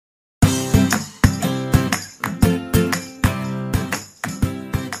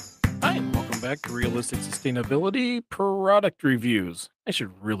back to Realistic Sustainability Product Reviews. I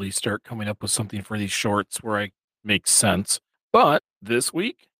should really start coming up with something for these shorts where I make sense. But this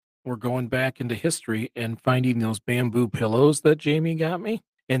week, we're going back into history and finding those bamboo pillows that Jamie got me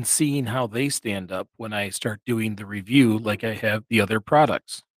and seeing how they stand up when I start doing the review like I have the other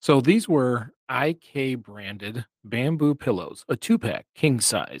products. So these were IK branded bamboo pillows, a 2-pack, king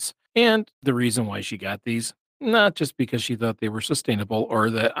size. And the reason why she got these, not just because she thought they were sustainable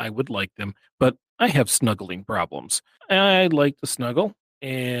or that I would like them, but I have snuggling problems. I like to snuggle,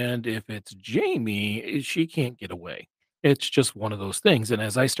 and if it's Jamie, she can't get away. It's just one of those things. And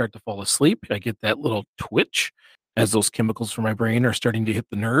as I start to fall asleep, I get that little twitch as those chemicals from my brain are starting to hit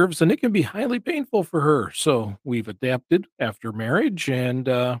the nerves, and it can be highly painful for her. So we've adapted after marriage,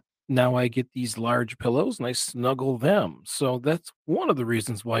 and now I get these large pillows and I snuggle them. So that's one of the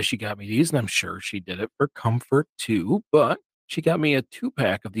reasons why she got me these. And I'm sure she did it for comfort too. But she got me a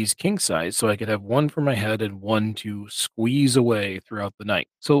 2-pack of these king size so I could have one for my head and one to squeeze away throughout the night.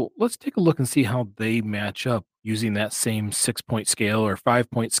 So let's take a look and see how they match up using that same 6-point scale or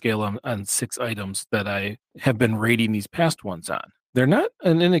 5-point scale on 6 items that I have been rating these past ones on. They're not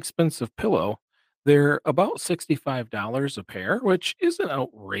an inexpensive pillow. They're about $65 a pair, which isn't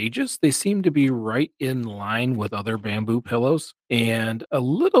outrageous. They seem to be right in line with other bamboo pillows and a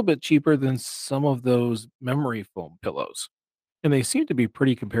little bit cheaper than some of those memory foam pillows. And they seem to be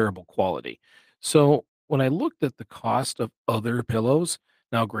pretty comparable quality. So when I looked at the cost of other pillows,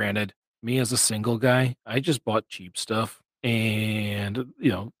 now granted, me as a single guy, I just bought cheap stuff. And,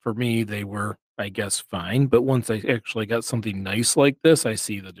 for me, they were, I guess, fine. But once I actually got something nice like this, I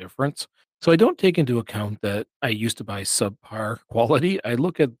see the difference. So I don't take into account that I used to buy subpar quality. I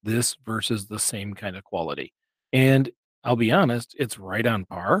look at this versus the same kind of quality. And I'll be honest, it's right on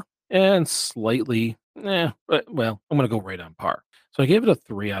par and slightly, well, I'm going to go right on par. So I gave it a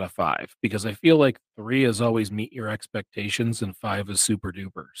 3 out of 5 because I feel like 3 is always meet your expectations and 5 is super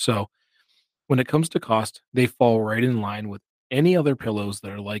duper. So when it comes to cost, they fall right in line with any other pillows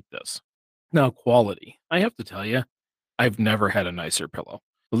that are like this. Now, quality, I have to tell you, I've never had a nicer pillow,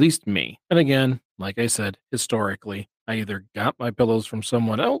 at least me. And again, like I said, historically, I either got my pillows from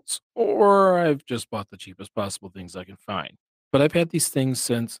someone else or I've just bought the cheapest possible things I can find. But I've had these things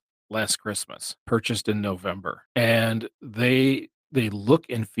since last Christmas, purchased in November, and they look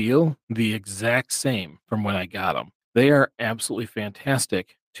and feel the exact same from when I got them. They are absolutely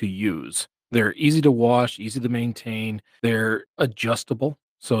fantastic to use. They're easy to wash, easy to maintain. They're adjustable.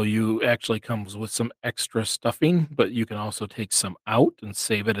 So you actually comes with some extra stuffing, but you can also take some out and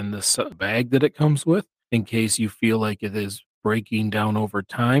save it in this bag that it comes with in case you feel like it is breaking down over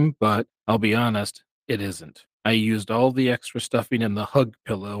time. But I'll be honest, it isn't. I used all the extra stuffing in the hug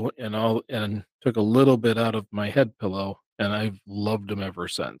pillow and took a little bit out of my head pillow, and I've loved them ever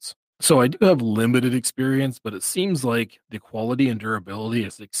since. So I do have limited experience, but it seems like the quality and durability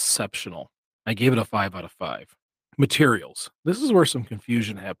is exceptional. I gave it a 5 out of 5. Materials. This is where some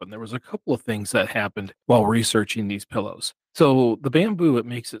confusion happened. There was a couple of things that happened while researching these pillows. So the bamboo, it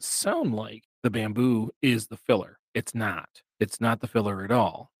makes it sound like the bamboo is the filler. It's not. It's not the filler at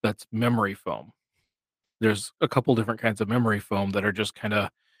all. That's memory foam. There's a couple different kinds of memory foam that are just kind of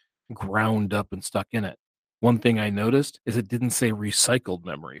ground up and stuck in it. One thing I noticed is it didn't say recycled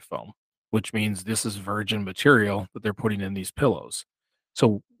memory foam, which means this is virgin material that they're putting in these pillows.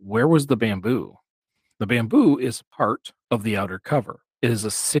 So where was the bamboo? The bamboo is part of the outer cover. It is a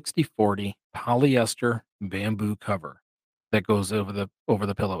 60/40 polyester bamboo cover that goes over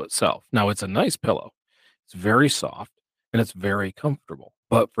the pillow itself. Now it's a nice pillow. It's very soft and it's very comfortable.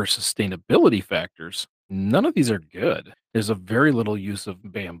 But for sustainability factors, none of these are good. There's a very little use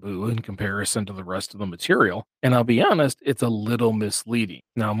of bamboo in comparison to the rest of the material. And I'll be honest, it's a little misleading.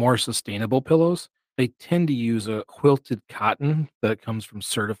 Now, more sustainable pillows, they tend to use a quilted cotton that comes from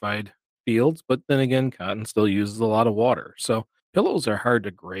certified fields, but then again, cotton still uses a lot of water. So pillows are hard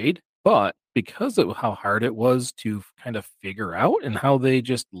to grade, but because of how hard it was to kind of figure out and how they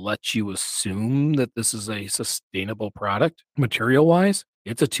just let you assume that this is a sustainable product material wise,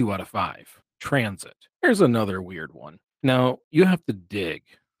 it's a 2 out of 5. Transit. Here's another weird one. Now, you have to dig,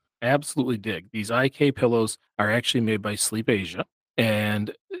 absolutely dig. These IK pillows are actually made by Sleep Asia,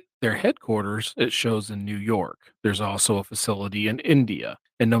 and their headquarters, it shows in New York. There's also a facility in India.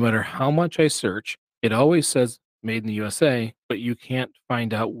 And no matter how much I search, it always says made in the USA, but you can't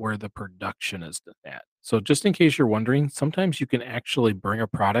find out where the production is at. So just in case you're wondering, sometimes you can actually bring a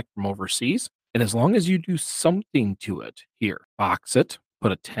product from overseas, and as long as you do something to it here, box it,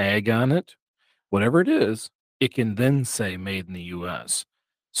 put a tag on it, whatever it can then say made in the US.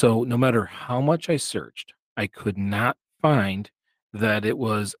 So no matter how much I searched, I could not find that it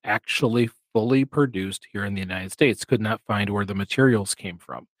was actually fully produced here in the United States. Could not find where the materials came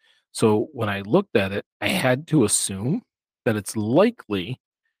from. So when I looked at it, I had to assume that it's likely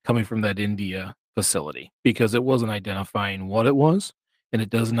coming from that India facility because it wasn't identifying what it was, and it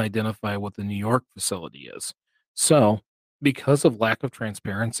doesn't identify what the New York facility is. So, because of lack of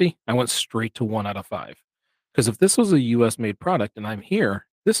transparency, I went straight to 1 out of 5. Because if this was a US made product and I'm here,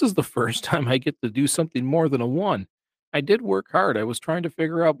 this is the first time I get to do something more than a 1. I did work hard. I was trying to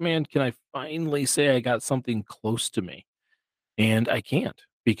figure out, man, can I finally say I got something close to me? And I can't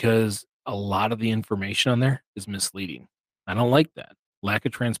because a lot of the information on there is misleading. I don't like that. Lack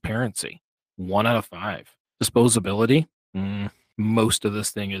of transparency. 1 out of 5. Disposability. Most of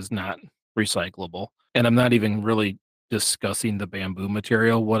this thing is not recyclable. And I'm not even really discussing the bamboo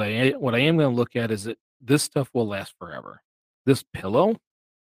material. What I am going to look at is that this stuff will last forever. This pillow,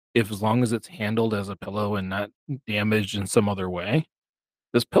 if as long as it's handled as a pillow and not damaged in some other way,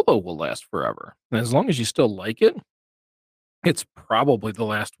 this pillow will last forever. And as long as you still like it, it's probably the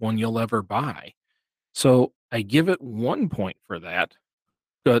last one you'll ever buy. So I give it 1 point for that,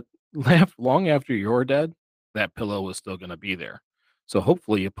 but long after you're dead, that pillow is still gonna be there. So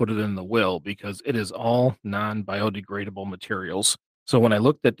hopefully you put it in the will because it is all non-biodegradable materials. So when I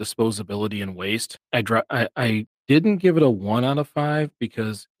looked at disposability and waste, I didn't give it a 1 out of 5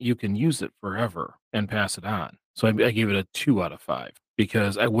 because you can use it forever and pass it on. So I gave it a 2 out of 5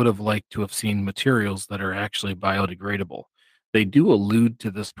 because I would have liked to have seen materials that are actually biodegradable. They do allude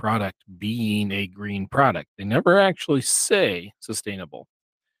to this product being a green product. They never actually say sustainable,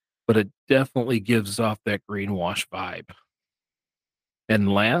 but it definitely gives off that greenwash vibe.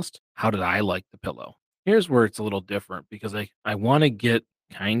 And last, how did I like the pillow? Here's where it's a little different because I want to get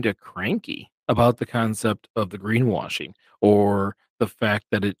kind of cranky about the concept of the greenwashing or the fact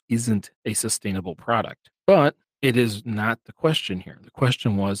that it isn't a sustainable product. But it is not the question here. The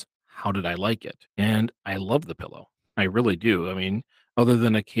question was, how did I like it? And I love the pillow. I really do. I mean, other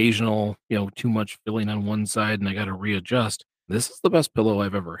than occasional, too much filling on one side and I got to readjust, this is the best pillow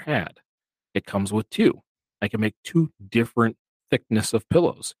I've ever had. It comes with two. I can make two different thickness of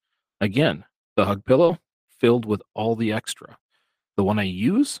pillows. Again, the hug pillow filled with all the extra. The one I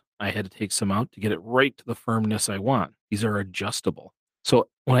use, I had to take some out to get it right to the firmness I want. These are adjustable. So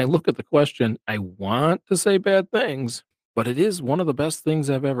when I look at the question, I want to say bad things, but it is one of the best things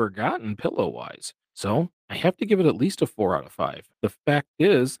I've ever gotten pillow wise. So I have to give it at least a 4 out of 5. The fact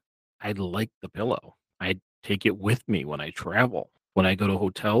is, I like the pillow. I take it with me when I travel. When I go to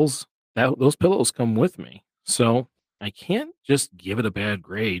hotels, those pillows come with me. So I can't just give it a bad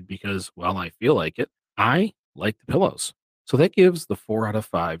grade because, well, I feel like it. I like the pillows. So that gives the 4 out of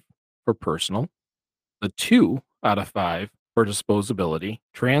 5 for personal, the 2 out of 5 for disposability.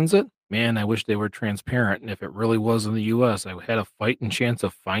 Transit, man, I wish they were transparent. And if it really was in the US, I had a fighting chance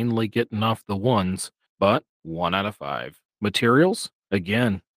of finally getting off the ones, but 1 out of 5. Materials,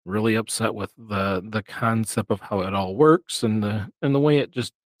 again, really upset with the concept of how it all works and the way it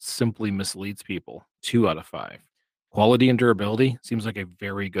just simply misleads people. 2 out of 5. Quality and durability seems like a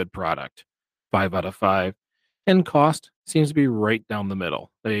very good product. 5 out of 5. And cost seems to be right down the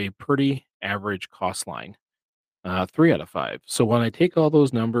middle, a pretty average cost line, 3 out of 5. So when I take all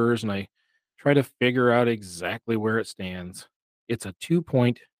those numbers and I try to figure out exactly where it stands, it's a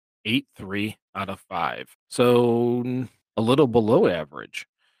 2.83 out of 5. So a little below average.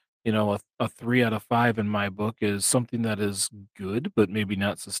 A 3 out of 5 in my book is something that is good, but maybe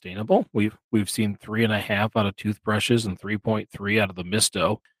not sustainable. We've seen 3.5 out of toothbrushes and 3.3 out of the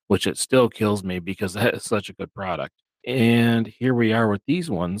Misto, which it still kills me because that is such a good product. And here we are with these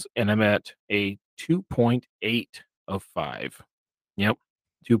ones, and I'm at a 2.8 of 5. Yep,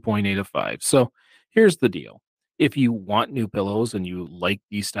 2.8 of 5. So here's the deal. If you want new pillows and you like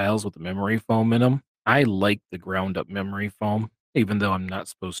these styles with the memory foam in them, I like the ground up memory foam, even though I'm not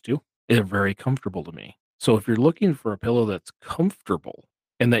supposed to. They're very comfortable to me. So if you're looking for a pillow that's comfortable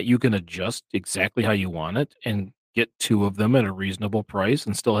and that you can adjust exactly how you want it and get two of them at a reasonable price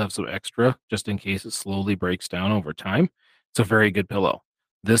and still have some extra just in case it slowly breaks down over time, it's a very good pillow.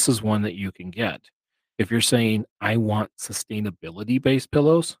 This is one that you can get. If you're saying, I want sustainability based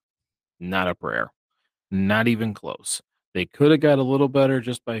pillows, not a prayer, not even close. They could have got a little better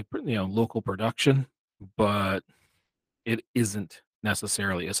just by local production, but it isn't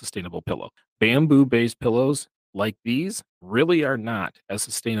necessarily a sustainable pillow. Bamboo based pillows like these really are not as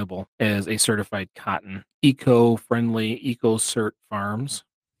sustainable as a certified cotton. Eco friendly, eco cert farms,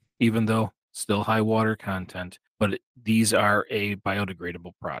 even though still high water content, but these are a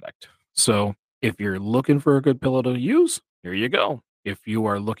biodegradable product. So if you're looking for a good pillow to use, here you go. If you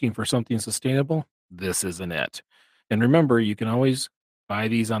are looking for something sustainable, this isn't it. And remember, you can always buy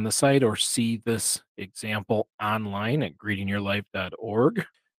these on the site or see this example online at greeningyourlife.org,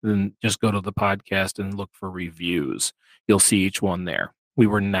 then just go to the podcast and look for reviews. You'll see each one there. We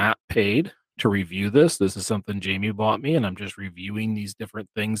were not paid to review this. This is something Jamie bought me, and I'm just reviewing these different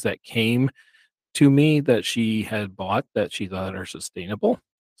things that came to me that she had bought that she thought are sustainable.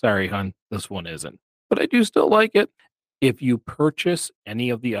 Sorry, hon, this one isn't. But I do still like it. If you purchase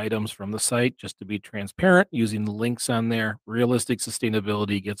any of the items from the site, just to be transparent, using the links on there, Realistic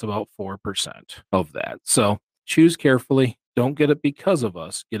Sustainability gets about 4% of that. So choose carefully. Don't get it because of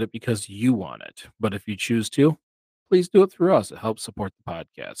us. Get it because you want it. But if you choose to, please do it through us. It helps support the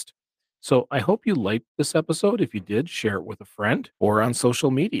podcast. So I hope you liked this episode. If you did, share it with a friend or on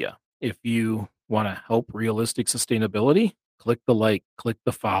social media. If you want to help Realistic Sustainability, click the like, click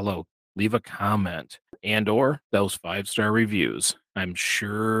the follow, leave a comment, and or those 5-star reviews. I'm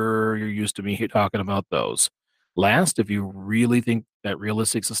sure you're used to me talking about those. Last, if you really think that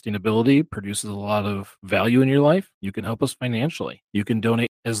Realistic Sustainability produces a lot of value in your life, you can help us financially. You can donate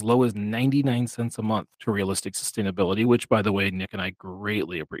as low as 99 cents a month to Realistic Sustainability, which, by the way, Nick and I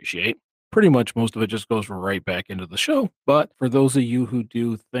greatly appreciate. Pretty much most of it just goes right back into the show. But for those of you who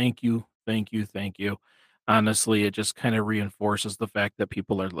do, thank you, thank you, thank you. Honestly, it just kind of reinforces the fact that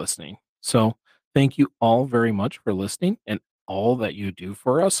people are listening. So thank you all very much for listening and all that you do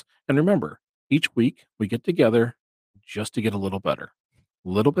for us. And remember, each week we get together just to get a little better.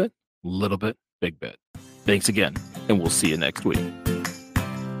 Little bit, big bit. Thanks again, and we'll see you next week.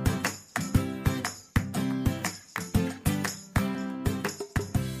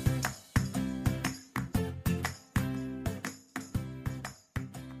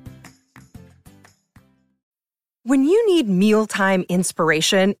 When you need mealtime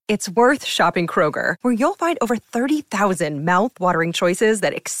inspiration, it's worth shopping Kroger, where you'll find over 30,000 mouth-watering choices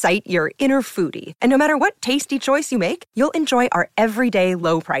that excite your inner foodie. And no matter what tasty choice you make, you'll enjoy our everyday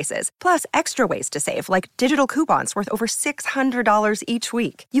low prices, plus extra ways to save, like digital coupons worth over $600 each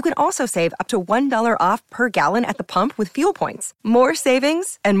week. You can also save up to $1 off per gallon at the pump with fuel points. More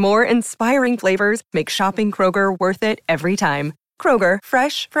savings and more inspiring flavors make shopping Kroger worth it every time. Kroger,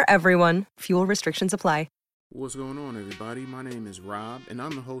 fresh for everyone. Fuel restrictions apply. What's going on, everybody? My name is Rob, and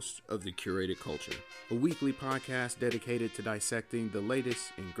I'm the host of The Curated Culture, a weekly podcast dedicated to dissecting the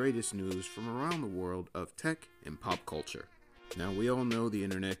latest and greatest news from around the world of tech and pop culture. Now, we all know the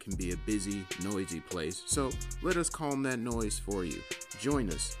internet can be a busy, noisy place, so let us calm that noise for you. Join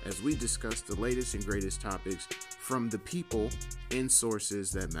us as we discuss the latest and greatest topics from the people and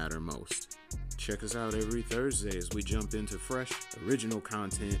sources that matter most. Check us out every Thursday as we jump into fresh, original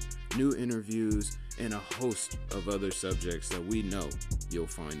content, new interviews, and a host of other subjects that we know you'll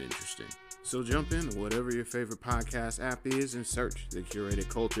find interesting. So jump in to whatever your favorite podcast app is and search The Curated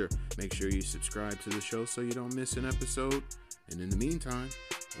Culture. Make sure you subscribe to the show so you don't miss an episode. And in the meantime,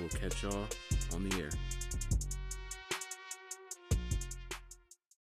 we'll catch y'all on the air.